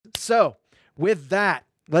So with that,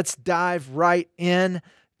 let's dive right in.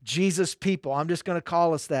 Jesus people. I'm just going to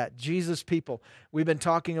call us that. Jesus people. We've been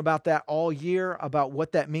talking about that all year, about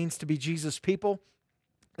what that means to be Jesus people.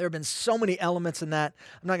 There have been so many elements in that.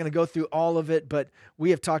 I'm not going to go through all of it, but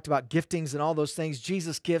we have talked about giftings and all those things.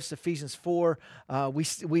 Jesus gifts, Ephesians 4.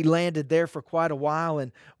 We landed there for quite a while,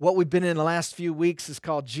 and what we've been in the last few weeks is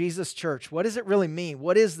called Jesus Church. What does it really mean?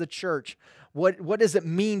 What is the church? What does it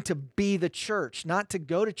mean to be the church? Not to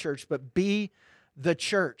go to church, but be the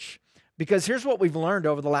church. Because here's what we've learned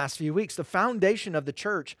over the last few weeks. The foundation of the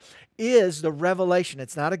church is the revelation.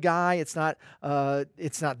 It's not a guy. It's not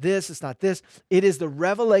this. It's not this. It is the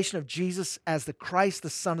revelation of Jesus as the Christ, the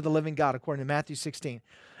Son of the living God, according to Matthew 16.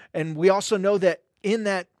 And we also know that in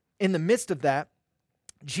the midst of that,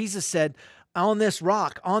 Jesus said, on this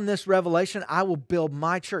rock, on this revelation, I will build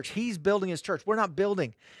my church. He's building his church. We're not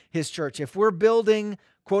building his church. If we're building,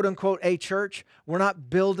 quote unquote, a church, we're not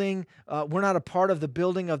a part of the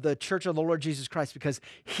building of the church of the Lord Jesus Christ, because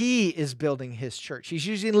he is building his church. He's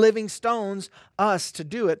using living stones, us, to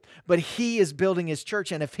do it, but he is building his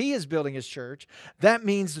church. And if he is building his church, that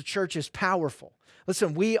means the church is powerful.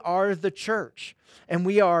 Listen, we are the church, and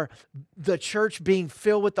we are the church being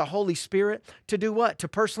filled with the Holy Spirit to do what? To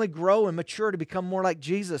personally grow and mature, to become more like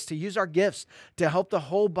Jesus, to use our gifts to help the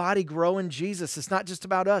whole body grow in Jesus. It's not just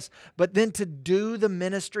about us, but then to do the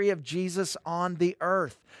ministry of Jesus on the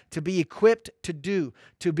earth, to be equipped to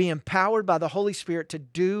be empowered by the Holy Spirit to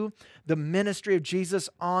do the ministry of Jesus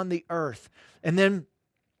on the earth. And then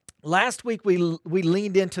last week we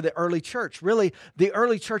leaned into the early church. Really, the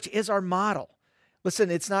early church is our model.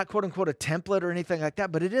 Listen, it's not, quote unquote, a template or anything like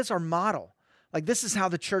that, but it is our model. Like, this is how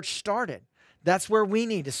the church started. That's where we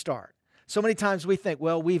need to start. So many times we think,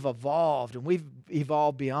 well, we've evolved and we've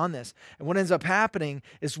evolved beyond this. And what ends up happening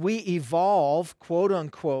is we evolve, quote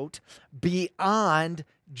unquote, beyond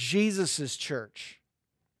Jesus's church.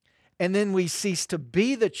 And then we cease to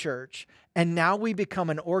be the church, and now we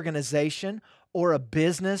become an organization or a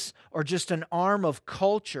business or just an arm of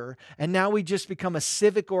culture, and now we just become a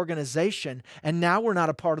civic organization, and now we're not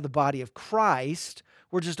a part of the body of Christ.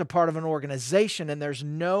 We're just a part of an organization, and there's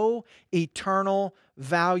no eternal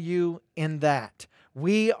value in that.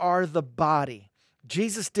 We are the body.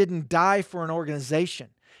 Jesus didn't die for an organization.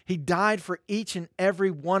 He died for each and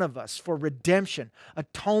every one of us for redemption,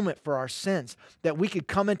 atonement for our sins, that we could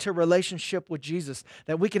come into a relationship with Jesus,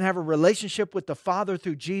 that we can have a relationship with the Father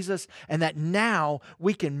through Jesus, and that now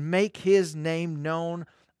we can make his name known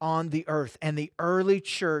on the earth. And the early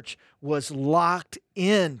church was locked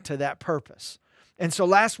into that purpose. And so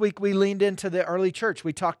last week we leaned into the early church.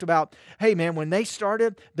 We talked about, hey man, when they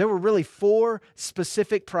started, there were really 4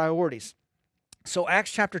 specific priorities. So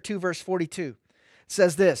Acts chapter 2, verse 42.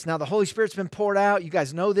 Says this, now the Holy Spirit's been poured out. You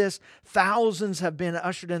guys know this. Thousands have been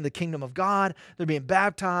ushered into the kingdom of God. They're being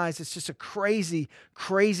baptized. It's just a crazy,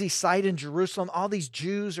 crazy sight in Jerusalem. All these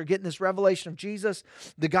Jews are getting this revelation of Jesus.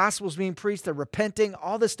 The gospel's being preached. They're repenting.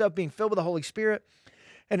 All this stuff being filled with the Holy Spirit.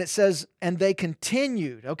 And it says, and they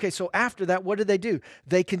continued. Okay, so after that, what did they do?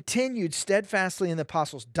 They continued steadfastly in the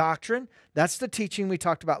apostles' doctrine. That's the teaching we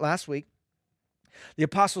talked about last week. The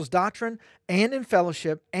apostles' doctrine, and in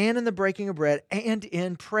fellowship, and in the breaking of bread, and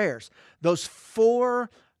in prayers. Those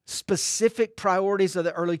 4 specific priorities of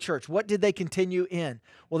the early church. What did they continue in?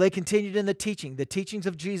 Well, they continued in the teachings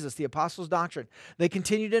of Jesus, the apostles' doctrine. They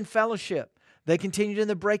continued in fellowship. They continued in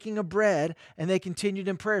the breaking of bread, and they continued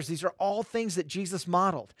in prayers. These are all things that Jesus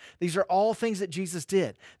modeled. These are all things that Jesus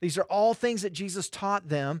did. These are all things that Jesus taught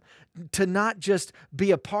them to not just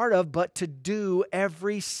be a part of, but to do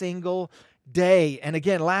every single day. And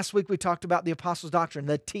again, last week we talked about the apostles' doctrine,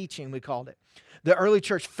 the teaching we called it. The early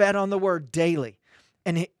church fed on the word daily.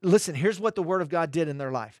 And listen, here's what the word of God did in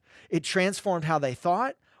their life. It transformed how they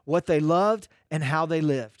thought, what they loved, and how they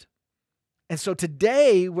lived. And so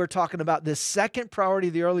today we're talking about this second priority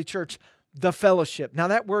of the early church, the fellowship. Now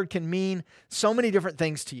that word can mean so many different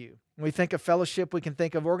things to you. When we think of fellowship, we can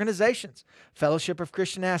think of organizations, fellowship of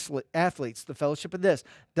Christian athletes, the fellowship of this,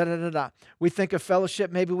 da-da-da-da. We think of fellowship,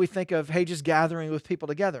 maybe we think of, hey, just gathering with people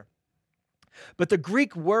together. But the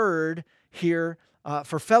Greek word here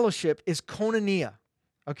for fellowship is koinonia,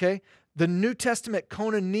 okay? The New Testament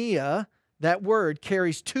koinonia, that word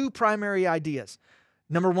carries 2 primary ideas.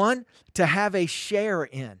 Number 1, to have a share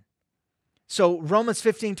in. So Romans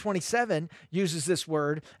 15:27 uses this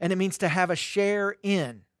word, and it means to have a share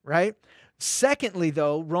in. Right? Secondly,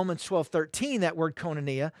 though, Romans 12:13, that word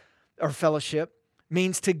koinonia, or fellowship,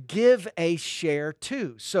 means to give a share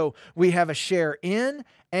to. So we have a share in,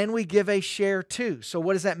 and we give a share to. So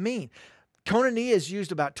what does that mean? Koinonia is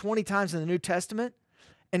used about 20 times in the New Testament,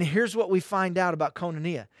 And here's what we find out about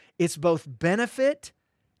koinonia. It's both benefit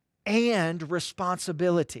and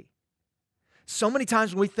responsibility. So many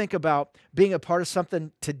times when we think about being a part of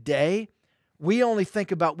something today, we only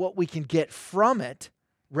think about what we can get from it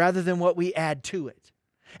rather than what we add to it.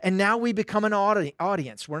 And now we become an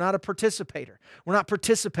audience. We're not a participator. We're not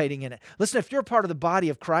participating in it. Listen, if you're a part of the body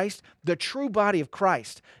of Christ, the true body of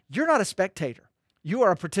Christ, you're not a spectator. You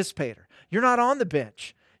are a participator. You're not on the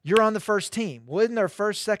bench. You're on the first team. Well, isn't there a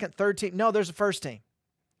first, second, third team? No, there's a first team.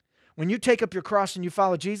 When you take up your cross and you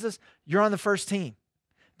follow Jesus, you're on the first team.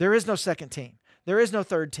 There is no second team. There is no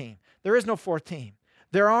third team. There is no fourth team.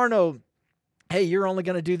 There are no, hey, you're only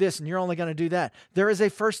going to do this and you're only going to do that. There is a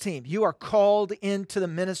first team. You are called into the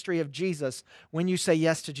ministry of Jesus when you say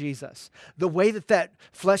yes to Jesus. The way that that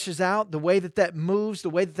fleshes out, the way that that moves, the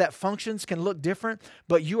way that that functions can look different,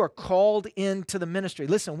 but you are called into the ministry.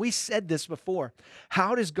 Listen, we said this before.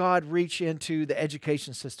 How does God reach into the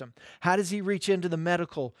education system? How does He reach into the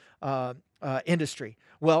medical industry?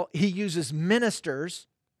 Well, He uses ministers,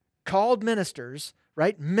 called ministers,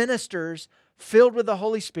 right? Ministers filled with the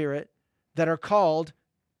Holy Spirit that are called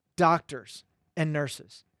doctors and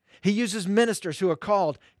nurses. He uses ministers who are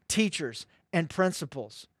called teachers and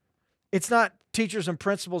principals. It's not teachers and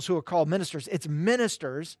principals who are called ministers. It's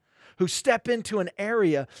ministers who step into an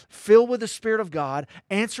area filled with the Spirit of God,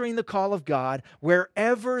 answering the call of God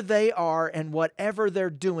wherever they are and whatever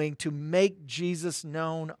they're doing to make Jesus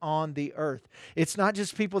known on the earth. It's not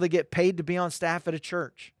just people that get paid to be on staff at a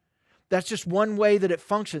church. That's just one way that it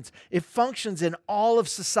functions. It functions in all of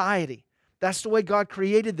society. That's the way God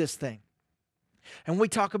created this thing. And when we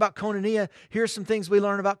talk about koinonia, here's some things we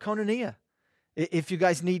learn about koinonia. If you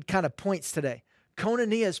guys need kind of points today.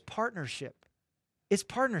 Koinonia is partnership. It's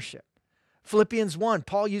partnership. Philippians 1,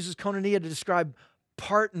 Paul uses koinonia to describe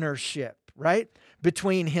partnership, right?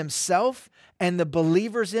 Between himself and the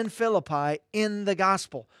believers in Philippi in the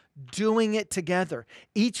gospel. Doing it together.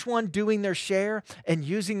 Each one doing their share and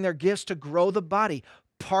using their gifts to grow the body.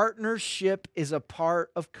 Partnership is a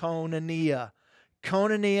part of koinonia.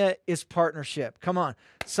 Koinonia is partnership. Come on.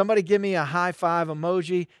 Somebody give me a high five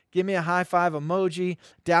emoji. Give me a high five emoji.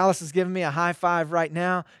 Dallas is giving me a high five right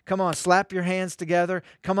now. Come on, slap your hands together.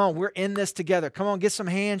 Come on, we're in this together. Come on, get some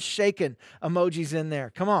hands shaking emojis in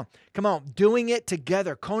there. Come on. Come on, doing it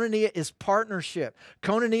together. Koinonia is partnership.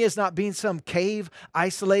 Koinonia is not being some cave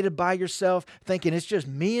isolated by yourself, thinking it's just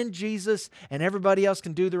me and Jesus and everybody else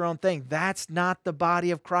can do their own thing. That's not the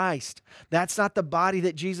body of Christ. That's not the body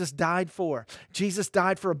that Jesus died for. Jesus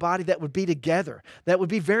died for a body that would be together, that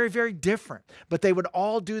would be very, very different, but they would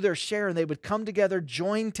all do their share and they would come together,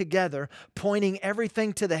 join together, pointing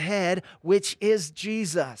everything to the head, which is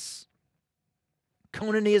Jesus.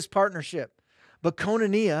 Koinonia is partnership, but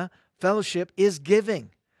koinonia, fellowship, is giving.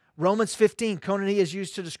 Romans 15, koinonia is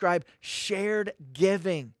used to describe shared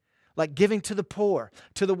giving, like giving to the poor,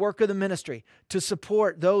 to the work of the ministry, to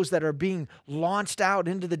support those that are being launched out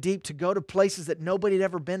into the deep to go to places that nobody had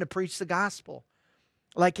ever been to preach the gospel.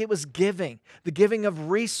 Like it was giving. The giving of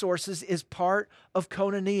resources is part of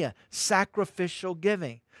koinonia, sacrificial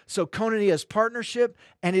giving. So koinonia is partnership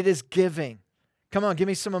and it is giving. Come on, give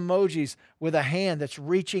me some emojis with a hand that's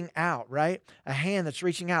reaching out, right? A hand that's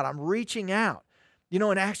reaching out. I'm reaching out. You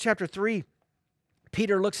know, in Acts chapter 3,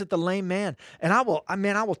 Peter looks at the lame man, and I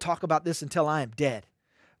will talk about this until I am dead.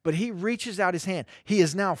 But he reaches out his hand. He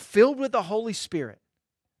is now filled with the Holy Spirit,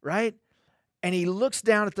 right? And he looks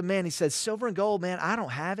down at the man. He says, silver and gold, man, I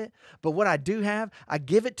don't have it. But what I do have, I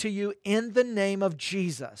give it to you in the name of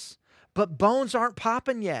Jesus. But bones aren't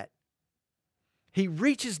popping yet. He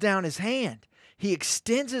reaches down his hand. He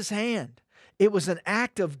extends his hand. It was an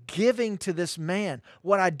act of giving to this man.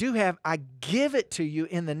 What I do have, I give it to you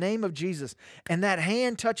in the name of Jesus. And that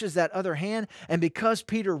hand touches that other hand. And because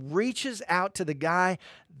Peter reaches out to the guy,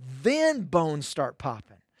 then bones start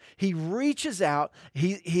popping. He reaches out.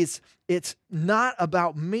 It's not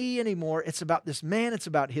about me anymore. It's about this man. It's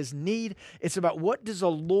about his need. It's about what does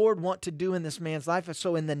the Lord want to do in this man's life. And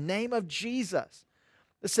so in the name of Jesus,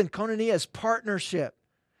 listen, koinonia is partnership.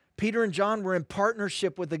 Peter and John were in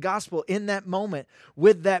partnership with the gospel in that moment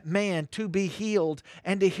with that man to be healed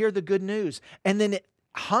and to hear the good news. And then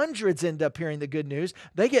hundreds end up hearing the good news.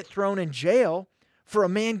 They get thrown in jail for a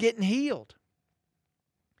man getting healed.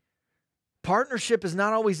 Partnership is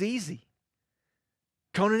not always easy.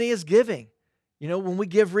 Koinonia is giving. You know, when we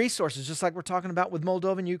give resources, just like we're talking about with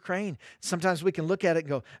Moldova and Ukraine, sometimes we can look at it and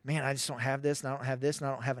go, man, I just don't have this, and I don't have this, and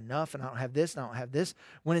I don't have enough, and I don't have this, and I don't have this.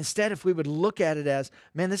 When instead, if we would look at it as,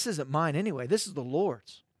 man, this isn't mine anyway. This is the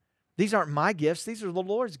Lord's. These aren't my gifts. These are the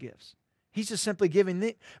Lord's gifts. He's just simply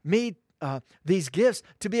giving me these gifts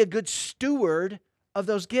to be a good steward of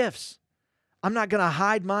those gifts. I'm not going to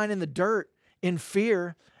hide mine in the dirt in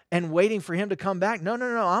fear and waiting for him to come back. No.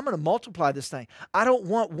 I'm going to multiply this thing. I don't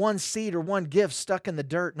want one seed or one gift stuck in the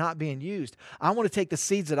dirt not being used. I want to take the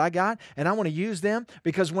seeds that I got and I want to use them,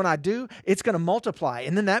 because when I do, it's going to multiply.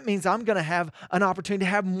 And then that means I'm going to have an opportunity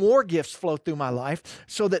to have more gifts flow through my life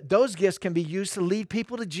so that those gifts can be used to lead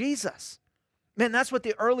people to Jesus. Man, that's what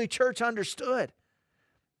the early church understood.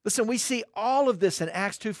 Listen, we see all of this in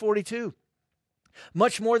Acts 2:42.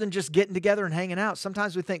 Much more than just getting together and hanging out.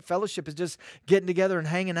 Sometimes we think fellowship is just getting together and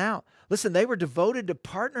hanging out. Listen, they were devoted to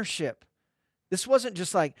partnership. This wasn't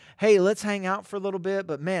just like, hey, let's hang out for a little bit,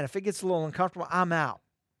 but man, if it gets a little uncomfortable, I'm out.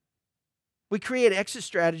 We create exit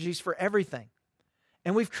strategies for everything.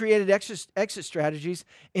 And we've created exit strategies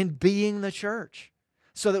in being the church,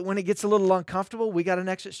 so that when it gets a little uncomfortable, we got an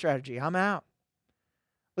exit strategy. I'm out.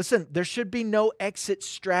 Listen, there should be no exit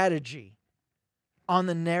strategy on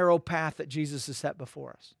the narrow path that Jesus has set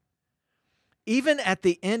before us. Even at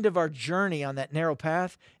the end of our journey on that narrow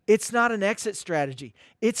path, it's not an exit strategy.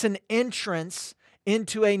 It's an entrance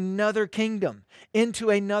into another kingdom, into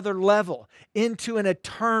another level, into an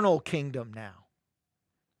eternal kingdom now.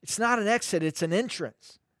 It's not an exit, it's an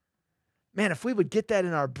entrance. Man, if we would get that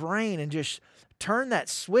in our brain and just turn that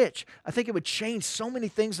switch, I think it would change so many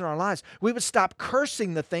things in our lives. We would stop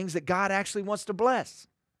cursing the things that God actually wants to bless.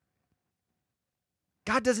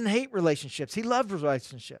 God doesn't hate relationships. He loves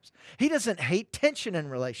relationships. He doesn't hate tension in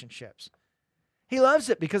relationships. He loves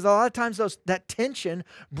it because a lot of times that tension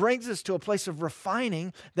brings us to a place of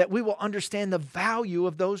refining that we will understand the value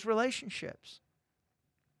of those relationships.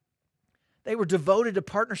 They were devoted to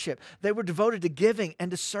partnership. They were devoted to giving and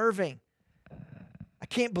to serving. I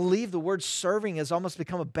can't believe the word serving has almost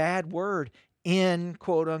become a bad word in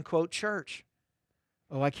quote-unquote church.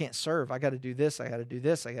 Oh, I can't serve. I got to do this. I got to do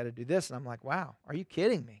this. I got to do this. And I'm like, wow, are you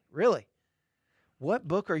kidding me? Really? What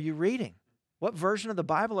book are you reading? What version of the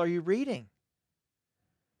Bible are you reading?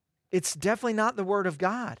 It's definitely not the Word of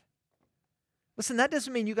God. Listen, that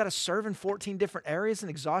doesn't mean you got to serve in 14 different areas and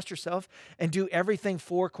exhaust yourself and do everything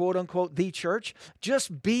for quote-unquote the church.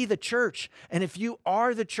 Just be the church. And if you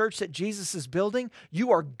are the church that Jesus is building,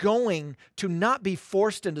 you are going to not be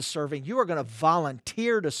forced into serving. You are going to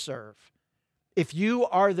volunteer to serve. If you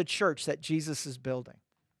are the church that Jesus is building.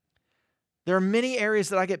 There are many areas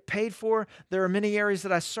that I get paid for. There are many areas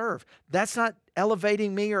that I serve. That's not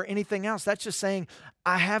elevating me or anything else. That's just saying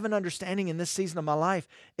I have an understanding in this season of my life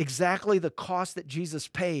exactly the cost that Jesus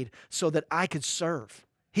paid so that I could serve.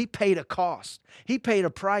 He paid a cost. He paid a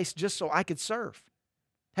price just so I could serve.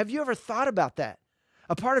 Have you ever thought about that?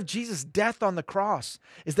 A part of Jesus' death on the cross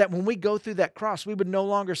is that when we go through that cross, we would no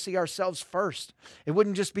longer see ourselves first. It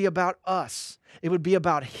wouldn't just be about us. It would be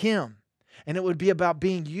about Him. And it would be about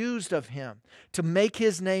being used of Him to make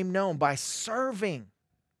His name known by serving.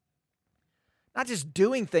 Not just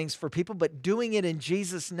doing things for people, but doing it in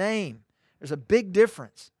Jesus' name. There's a big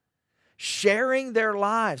difference. Sharing their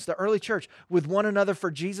lives, the early church, with one another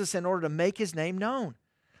for Jesus in order to make His name known.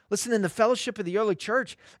 Listen, in the fellowship of the early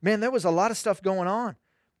church, man, there was a lot of stuff going on.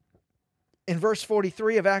 In verse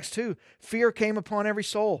 43 of Acts 2, fear came upon every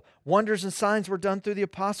soul. Wonders and signs were done through the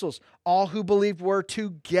apostles. All who believed were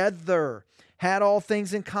together, had all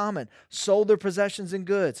things in common, sold their possessions and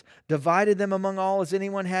goods, divided them among all as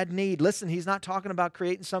anyone had need. Listen, he's not talking about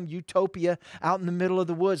creating some utopia out in the middle of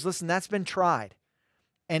the woods. Listen, that's been tried.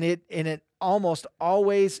 And it almost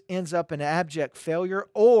always ends up in abject failure,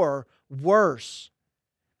 or worse,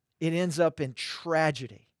 it ends up in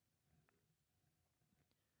tragedy.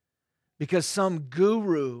 Because some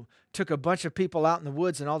guru took a bunch of people out in the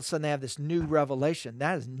woods and all of a sudden they have this new revelation.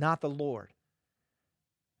 That is not the Lord.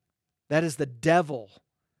 That is the devil.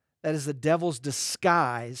 That is the devil's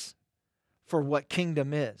disguise for what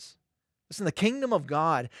kingdom is. Listen, the kingdom of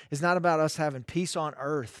God is not about us having peace on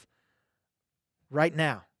earth right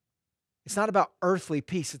now. It's not about earthly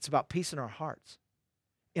peace. It's about peace in our hearts,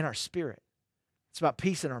 in our spirit. It's about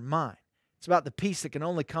peace in our mind. It's about the peace that can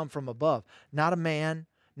only come from above. Not a man,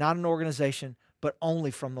 not an organization, but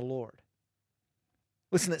only from the Lord.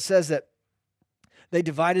 Listen, it says that they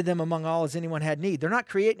divided them among all as anyone had need. They're not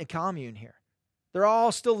creating a commune here. They're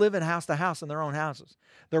all still living house to house in their own houses.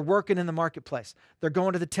 They're working in the marketplace. They're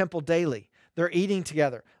going to the temple daily. They're eating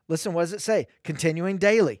together. Listen, what does it say? Continuing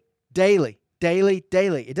daily, daily, daily,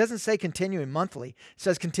 daily. It doesn't say continuing monthly. It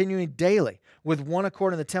says continuing daily with one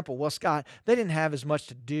accord in the temple. Well, Scott, they didn't have as much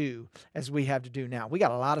to do as we have to do now. We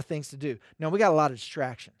got a lot of things to do. No, we got a lot of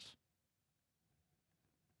distractions.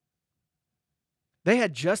 They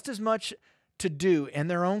had just as much to do in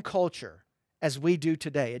their own culture as we do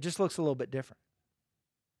today. It just looks a little bit different.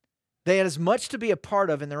 They had as much to be a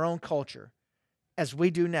part of in their own culture as we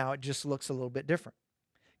do now. It just looks a little bit different.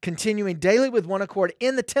 Continuing daily with one accord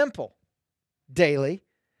in the temple, daily,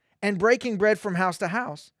 and breaking bread from house to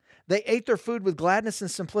house. They ate their food with gladness and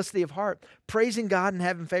simplicity of heart, praising God and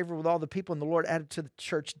having favor with all the people. And the Lord added to the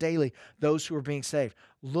church daily those who were being saved.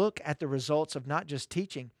 Look at the results of not just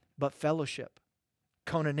teaching, but fellowship.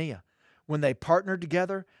 Koinonia. When they partnered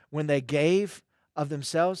together, when they gave of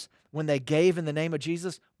themselves, when they gave in the name of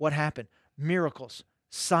Jesus, what happened? Miracles,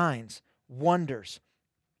 signs, wonders.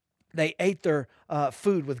 They ate their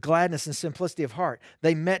food with gladness and simplicity of heart.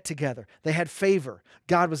 They met together. They had favor.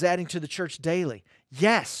 God was adding to the church daily.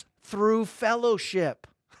 Yes, through fellowship.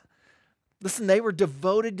 Listen, they were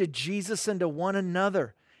devoted to Jesus and to one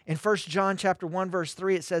another. In 1 John chapter 1, verse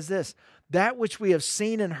 3, it says this, that which we have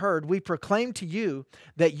seen and heard, we proclaim to you,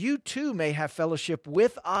 that you too may have fellowship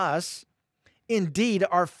with us. Indeed,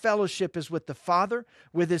 our fellowship is with the Father,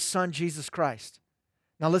 with His Son, Jesus Christ.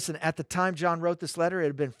 Now listen, at the time John wrote this letter, it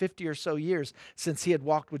had been 50 or so years since he had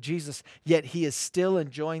walked with Jesus, yet he is still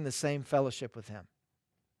enjoying the same fellowship with Him.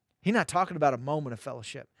 He's not talking about a moment of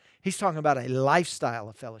fellowship. He's talking about a lifestyle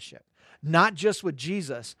of fellowship, not just with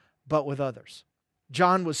Jesus, but with others.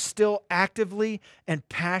 John was still actively and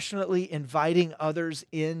passionately inviting others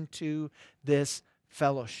into this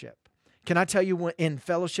fellowship. Can I tell you, in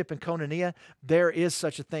fellowship and koinonia, there is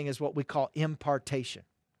such a thing as what we call impartation.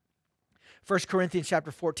 1 Corinthians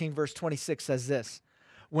chapter 14, verse 26 says this,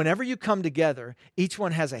 whenever you come together, each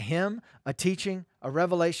one has a hymn, a teaching, a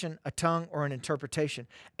revelation, a tongue, or an interpretation.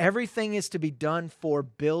 Everything is to be done for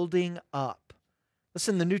building up.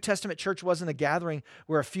 Listen, the New Testament church wasn't a gathering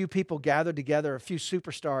where a few people gathered together, a few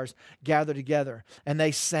superstars gathered together, and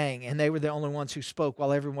they sang, and they were the only ones who spoke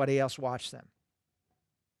while everybody else watched them.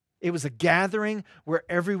 It was a gathering where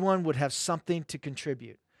everyone would have something to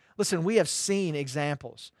contribute. Listen, we have seen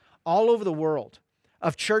examples all over the world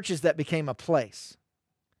of churches that became a place.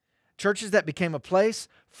 Churches that became a place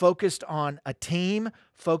focused on a team,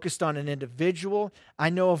 focused on an individual.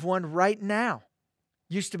 I know of one right now.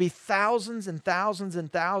 Used to be thousands and thousands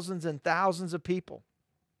and thousands and thousands of people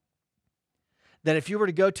that if you were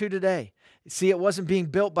to go to today, see, it wasn't being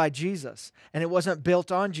built by Jesus, and it wasn't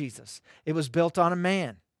built on Jesus. It was built on a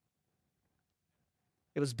man.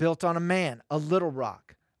 It was built on a man, a little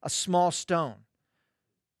rock, a small stone.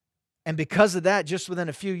 And because of that, just within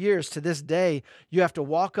a few years to this day, you have to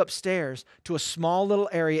walk upstairs to a small little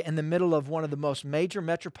area in the middle of one of the most major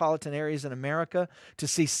metropolitan areas in America to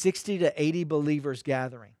see 60 to 80 believers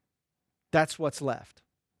gathering. That's what's left.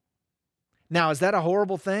 Now, is that a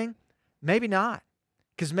horrible thing? Maybe not.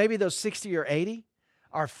 Because maybe those 60 or 80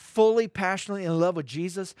 are fully passionately in love with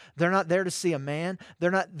Jesus. They're not there to see a man.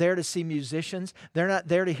 They're not there to see musicians. They're not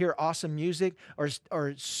there to hear awesome music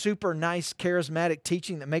or super nice charismatic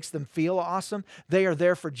teaching that makes them feel awesome. They are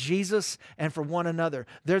there for Jesus and for one another.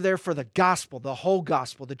 They're there for the gospel, the whole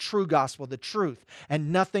gospel, the truth,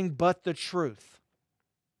 and nothing but the truth.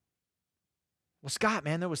 Well, Scott,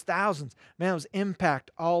 man, there was thousands. Man, there was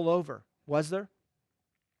impact all over. Was there?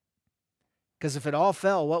 Because if it all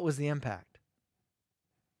fell, what was the impact?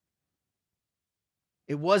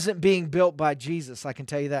 It wasn't being built by Jesus, I can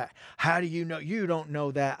tell you that. How do you know? You don't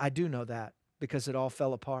know that. I do know that because it all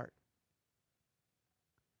fell apart.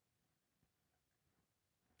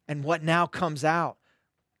 And what now comes out?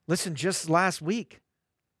 Listen, just last week,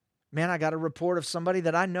 man, I got a report of somebody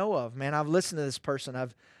that I know of. Man, I've listened to this person.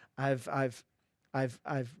 I've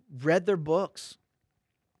read their books.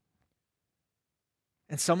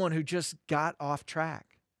 And someone who just got off track.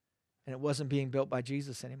 And it wasn't being built by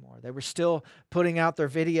Jesus anymore. They were still putting out their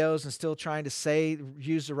videos and still trying to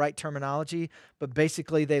use the right terminology, but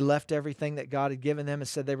basically they left everything that God had given them and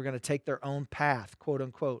said they were going to take their own path, quote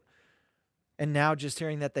unquote. And now just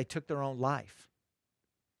hearing that they took their own life.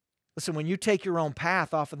 Listen, when you take your own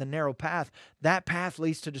path off of the narrow path, that path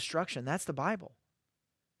leads to destruction. That's the Bible.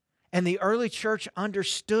 And the early church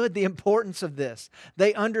understood the importance of this.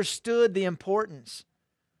 They understood the importance.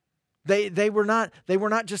 They were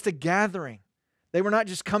not just a gathering. They were not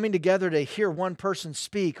just coming together to hear one person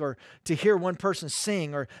speak or to hear one person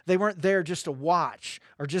sing, or they weren't there just to watch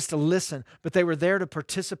or just to listen, but they were there to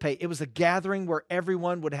participate. It was a gathering where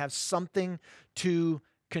everyone would have something to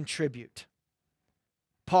contribute.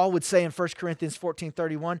 Paul would say in 1 Corinthians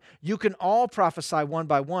 14:31, you can all prophesy one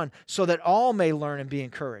by one so that all may learn and be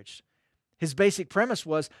encouraged. His basic premise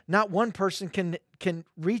was not one person can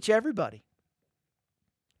reach everybody.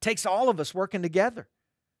 It takes all of us working together.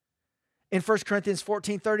 In 1 Corinthians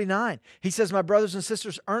 14:39, he says, my brothers and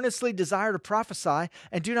sisters, earnestly desire to prophesy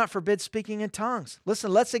and do not forbid speaking in tongues.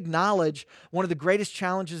 Listen, let's acknowledge one of the greatest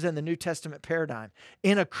challenges in the New Testament paradigm.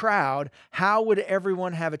 In a crowd, how would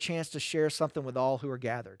everyone have a chance to share something with all who are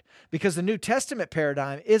gathered? Because the New Testament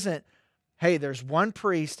paradigm isn't, hey, there's one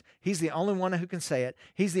priest. He's the only one who can say it.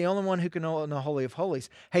 He's the only one who can know the Holy of Holies.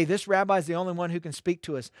 Hey, this rabbi's the only one who can speak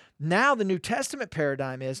to us. Now the New Testament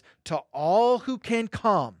paradigm is to all who can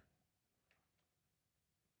come.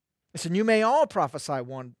 Listen, you may all prophesy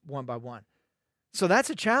one by one. So that's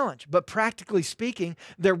a challenge. But practically speaking,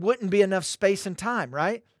 there wouldn't be enough space and time,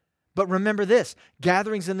 right? But remember this,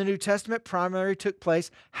 gatherings in the New Testament primarily took place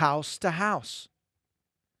house to house.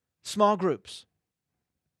 Small groups.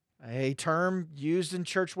 A term used in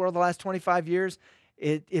church world the last 25 years,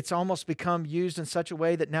 it's almost become used in such a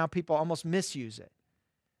way that now people almost misuse it.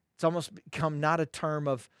 It's almost become not a term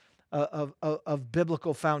of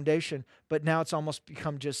biblical foundation, but now it's almost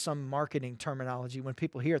become just some marketing terminology. When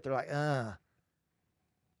people hear it, they're like, You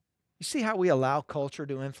see how we allow culture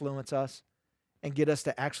to influence us and get us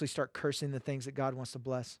to actually start cursing the things that God wants to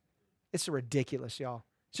bless? It's ridiculous, y'all.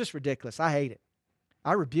 It's just ridiculous. I hate it.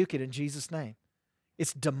 I rebuke it in Jesus' name.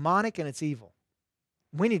 It's demonic and it's evil.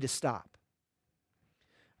 We need to stop.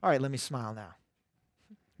 All right, let me smile now.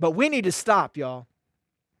 But we need to stop, y'all.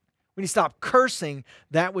 We need to stop cursing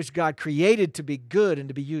that which God created to be good and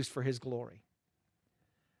to be used for His glory.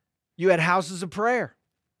 You had houses of prayer.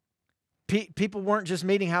 People weren't just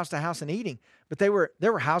meeting house to house and eating, but there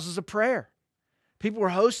were houses of prayer. People were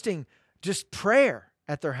hosting just prayer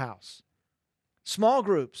at their house. Small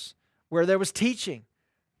groups where there was teaching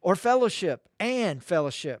or fellowship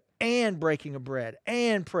and breaking of bread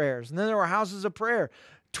and prayers. And then there were houses of prayer.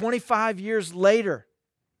 25 years later,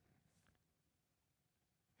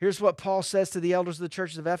 here's what Paul says to the elders of the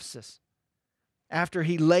churches of Ephesus after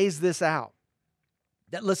he lays this out.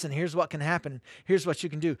 That, listen, here's what can happen. Here's what you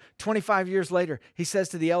can do. 25 years later, he says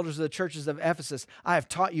to the elders of the churches of Ephesus, I have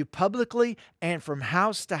taught you publicly and from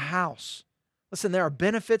house to house. Listen, there are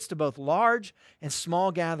benefits to both large and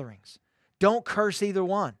small gatherings. Don't curse either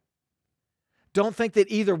one. Don't think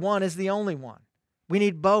that either one is the only one. We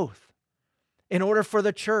need both. In order for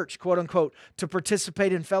the church, quote unquote, to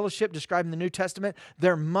participate in fellowship described in the New Testament,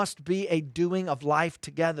 there must be a doing of life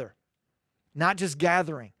together. Not just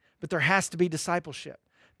gathering, but there has to be discipleship.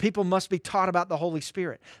 People must be taught about the Holy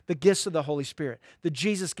Spirit, the gifts of the Holy Spirit, the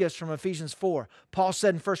Jesus gifts from Ephesians 4. Paul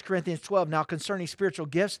said in 1 Corinthians 12, now concerning spiritual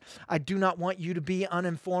gifts, I do not want you to be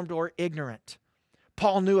uninformed or ignorant.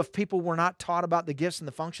 Paul knew if people were not taught about the gifts and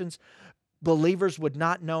the functions, believers would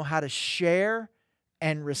not know how to share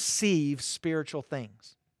and receive spiritual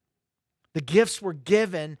things. The gifts were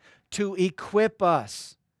given to equip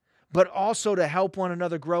us, but also to help one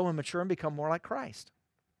another grow and mature and become more like Christ.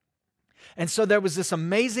 And so there was this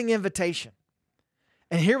amazing invitation.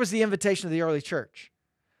 And here was the invitation of the early church.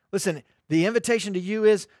 Listen, the invitation to you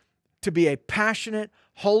is to be a passionate,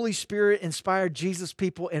 Holy Spirit-inspired Jesus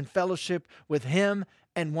people in fellowship with Him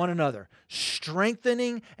and one another,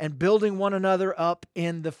 strengthening and building one another up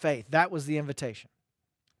in the faith. That was the invitation.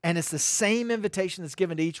 And it's the same invitation that's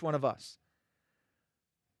given to each one of us.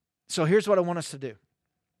 So here's what I want us to do.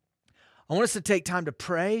 I want us to take time to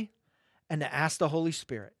pray and to ask the Holy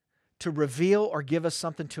Spirit to reveal or give us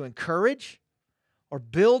something to encourage or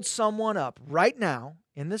build someone up right now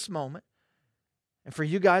in this moment. And for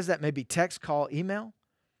you guys, that may be text, call, email,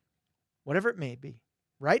 whatever it may be,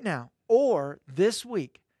 right now, or this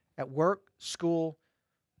week at work, school,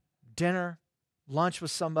 dinner, lunch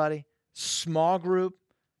with somebody, small group,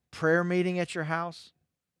 prayer meeting at your house.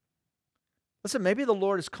 Listen, maybe the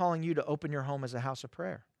Lord is calling you to open your home as a house of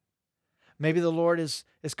prayer. Maybe the Lord is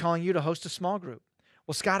calling you to host a small group.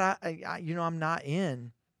 Well, Scott, I'm not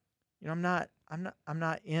in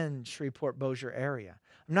Shreveport Bossier area.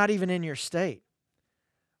 I'm not even in your state.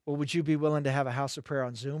 Well, would you be willing to have a house of prayer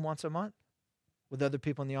on Zoom once a month with other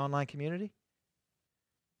people in the online community?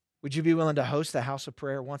 Would you be willing to host a house of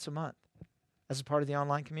prayer once a month as a part of the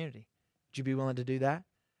online community? Would you be willing to do that?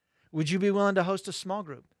 Would you be willing to host a small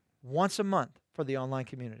group once a month for the online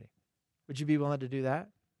community? Would you be willing to do that?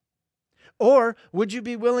 Or would you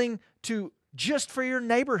be willing to, just for your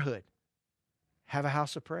neighborhood, have a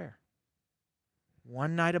house of prayer?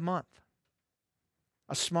 One night a month.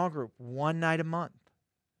 A small group, one night a month.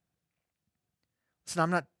 Listen,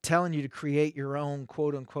 I'm not telling you to create your own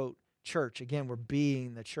quote-unquote church. Again, we're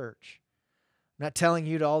being the church. I'm not telling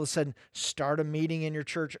you to all of a sudden start a meeting in your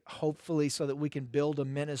church, hopefully so that we can build a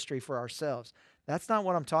ministry for ourselves. That's not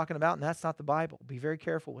what I'm talking about, and that's not the Bible. Be very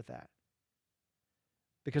careful with that.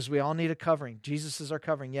 because we all need a covering. Jesus is our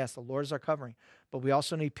covering. Yes, the Lord is our covering. But we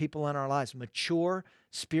also need people in our lives, mature,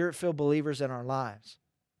 Spirit-filled believers in our lives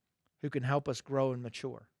who can help us grow and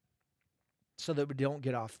mature so that we don't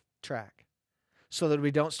get off track, so that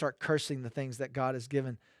we don't start cursing the things that God has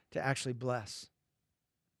given to actually bless.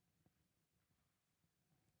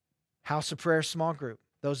 House of prayer, small group.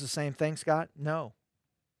 Those the same thing, Scott? No.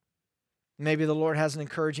 Maybe the Lord has an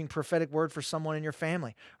encouraging prophetic word for someone in your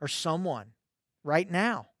family or someone right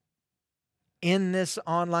now in this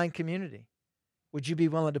online community. Would you be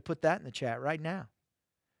willing to put that in the chat right now?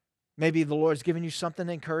 Maybe the Lord's given you something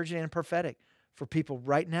encouraging and prophetic for people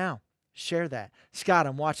right now. Share that. Scott,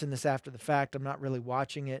 I'm watching this after the fact. I'm not really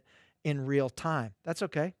watching it in real time. That's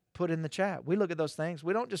okay. Put it in the chat. We look at those things.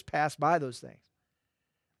 We don't just pass by those things.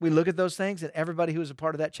 We look at those things, and everybody who is a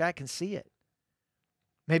part of that chat can see it.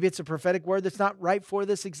 Maybe it's a prophetic word that's not right for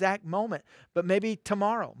this exact moment, but maybe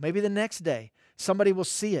tomorrow, maybe the next day, somebody will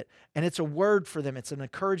see it, and it's a word for them. It's an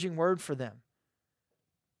encouraging word for them.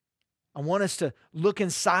 I want us to look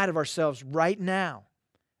inside of ourselves right now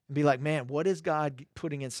and be like, man, what is God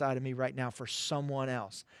putting inside of me right now for someone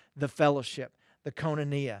else? The fellowship, the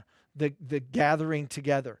koinonia, the gathering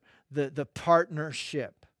together, the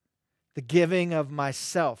partnership, the giving of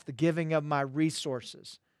myself, the giving of my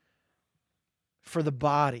resources for the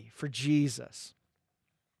body, for Jesus.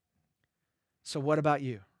 So what about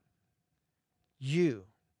you? You,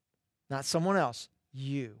 not someone else,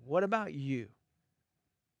 you. What about you?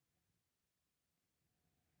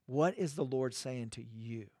 What is the Lord saying to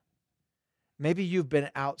you? Maybe you've been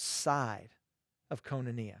outside of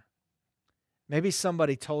koinonia. Maybe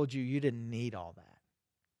somebody told you you didn't need all that.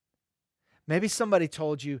 Maybe somebody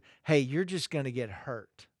told you, hey, you're just going to get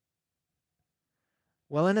hurt.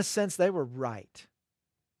 Well, in a sense, they were right.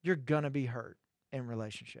 You're going to be hurt in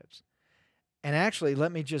relationships. And actually,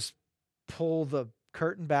 let me just pull the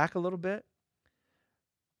curtain back a little bit.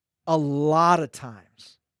 A lot of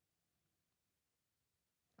times,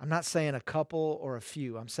 I'm not saying a couple or a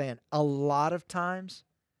few, I'm saying a lot of times,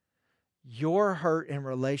 your hurt in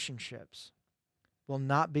relationships will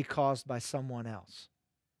not be caused by someone else,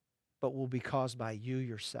 but will be caused by you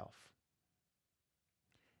yourself.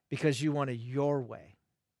 Because you wanted your way.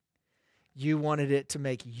 You wanted it to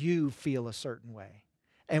make you feel a certain way.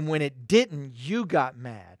 And when it didn't, you got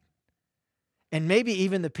mad. And maybe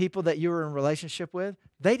even the people that you were in relationship with,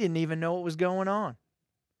 they didn't even know what was going on.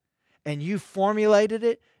 And you formulated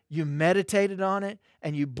it, you meditated on it,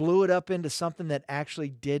 and you blew it up into something that actually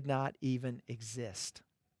did not even exist.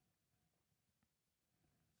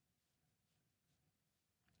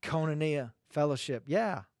 Koinonia, fellowship,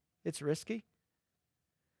 yeah, it's risky.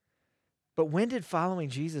 But when did following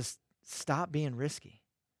Jesus stop being risky?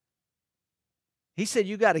 He said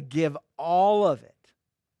you got to give all of it.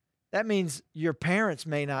 That means your parents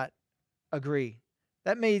may not agree.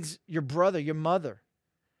 That means your brother, your mother,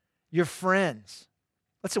 your friends.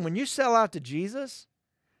 Listen, when you sell out to Jesus,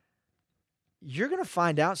 you're going to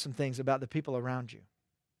find out some things about the people around you.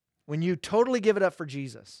 When you totally give it up for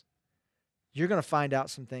Jesus, you're going to find out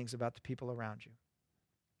some things about the people around you.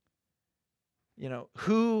 You know,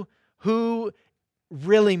 who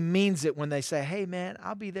really means it when they say, hey, man,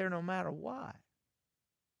 I'll be there no matter what.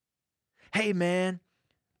 Hey, man,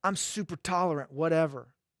 I'm super tolerant, whatever.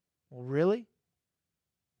 Well, really?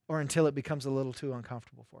 Or until it becomes a little too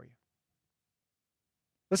uncomfortable for you.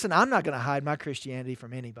 Listen, I'm not going to hide my Christianity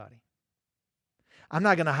from anybody. I'm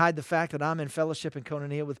not going to hide the fact that I'm in fellowship and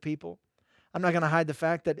koinonia with people. I'm not going to hide the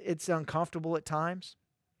fact that it's uncomfortable at times.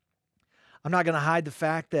 I'm not going to hide the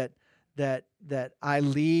fact that I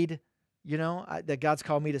lead, that God's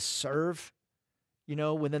called me to serve,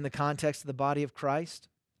 within the context of the body of Christ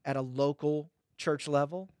at a local church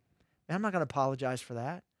level. And I'm not going to apologize for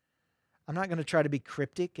that. I'm not going to try to be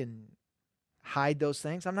cryptic and hide those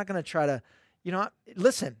things. I'm not going to try to,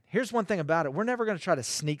 listen, here's one thing about it. We're never going to try to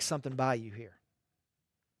sneak something by you here.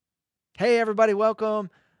 Hey, everybody, welcome.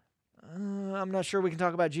 I'm not sure we can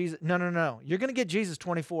talk about Jesus. No. You're going to get Jesus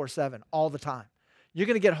 24/7 all the time. You're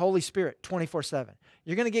going to get Holy Spirit 24/7.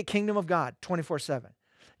 You're going to get Kingdom of God 24/7.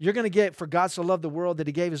 You're going to get, for God so loved the world that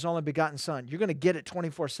he gave his only begotten son. You're going to get it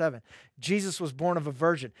 24/7. Jesus was born of a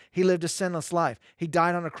virgin. He lived a sinless life. He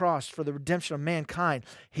died on a cross for the redemption of mankind.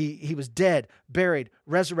 He was dead, buried,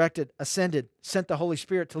 resurrected, ascended, sent the Holy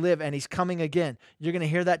Spirit to live, and he's coming again. You're going to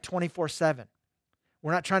hear that 24/7.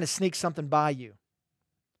 We're not trying to sneak something by you.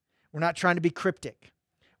 We're not trying to be cryptic.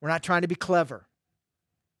 We're not trying to be clever.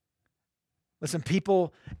 Listen,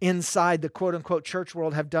 people inside the quote-unquote church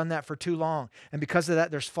world have done that for too long. And because of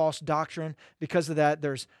that, there's false doctrine. Because of that,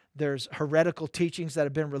 there's heretical teachings that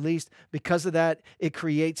have been released. Because of that, it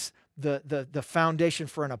creates the foundation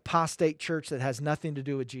for an apostate church that has nothing to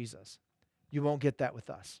do with Jesus. You won't get that with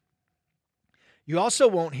us. You also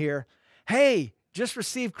won't hear, hey, just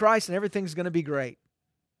receive Christ and everything's going to be great.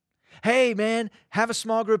 Hey, man, have a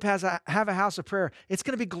small group, have a house of prayer. It's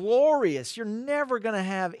going to be glorious. You're never going to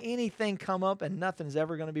have anything come up and nothing's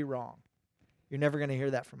ever going to be wrong. You're never going to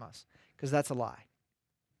hear that from us because that's a lie.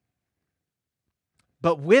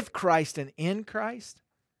 But with Christ and in Christ,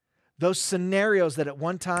 those scenarios that at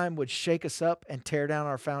one time would shake us up and tear down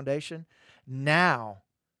our foundation, now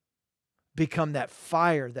become that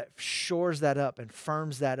fire that shores that up and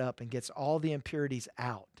firms that up and gets all the impurities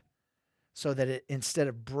out so that it, instead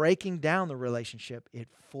of breaking down the relationship, it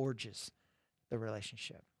forges the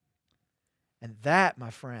relationship. And that, my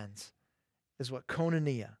friends, is what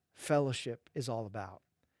koinonia, fellowship, is all about.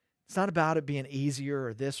 It's not about it being easier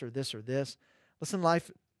or this or this or this. Listen, life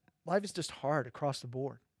is just hard across the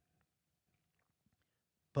board.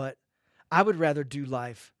 But I would rather do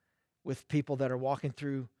life with people that are walking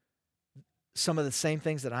through some of the same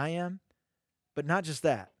things that I am, but not just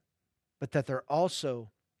that, but that they're also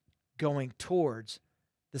going towards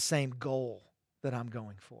the same goal that I'm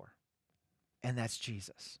going for, and that's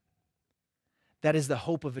Jesus. That is the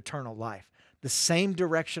hope of eternal life. The same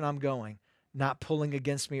direction I'm going, not pulling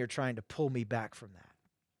against me or trying to pull me back from that.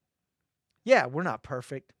 Yeah, we're not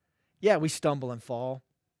perfect. Yeah, we stumble and fall.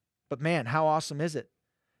 But man, how awesome is it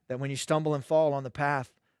that when you stumble and fall on the path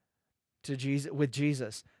to Jesus, with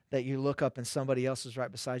Jesus, that you look up and somebody else is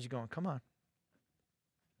right beside you going, come on.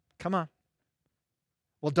 Come on.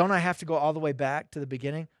 Well, don't I have to go all the way back to the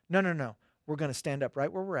beginning? No. We're going to stand up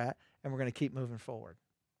right where we're at, and we're going to keep moving forward.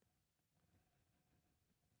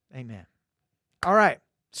 Amen. All right.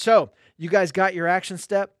 So you guys got your action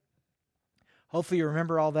step. Hopefully you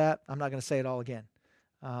remember all that. I'm not going to say it all again.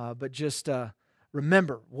 But just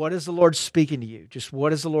remember, what is the Lord speaking to you? Just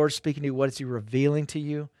what is the Lord speaking to you? What is He revealing to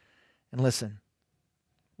you? And listen,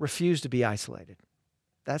 refuse to be isolated.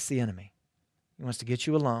 That's the enemy. He wants to get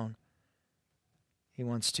you alone.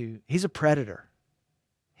 He's a predator.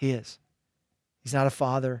 He is. He's not a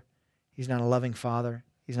father. He's not a loving father.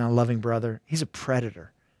 He's not a loving brother. He's a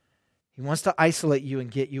predator. He wants to isolate you and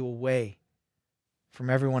get you away from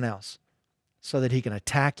everyone else so that he can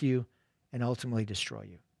attack you and ultimately destroy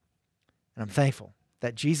you. And I'm thankful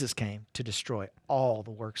that Jesus came to destroy all the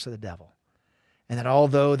works of the devil. And that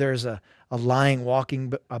although there's a lion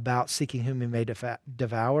walking about seeking whom he may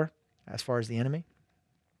devour, as far as the enemy,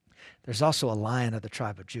 there's also a lion of the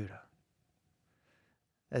tribe of Judah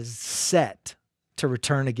that is set to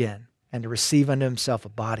return again and to receive unto himself a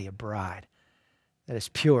body, a bride, that is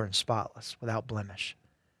pure and spotless, without blemish,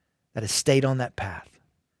 that has stayed on that path.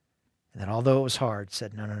 And that although it was hard,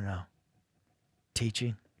 said, no.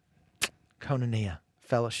 Teaching, koinonia,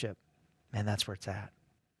 fellowship, man, that's where it's at.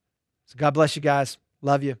 So God bless you guys.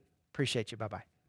 Love you. Appreciate you. Bye-bye.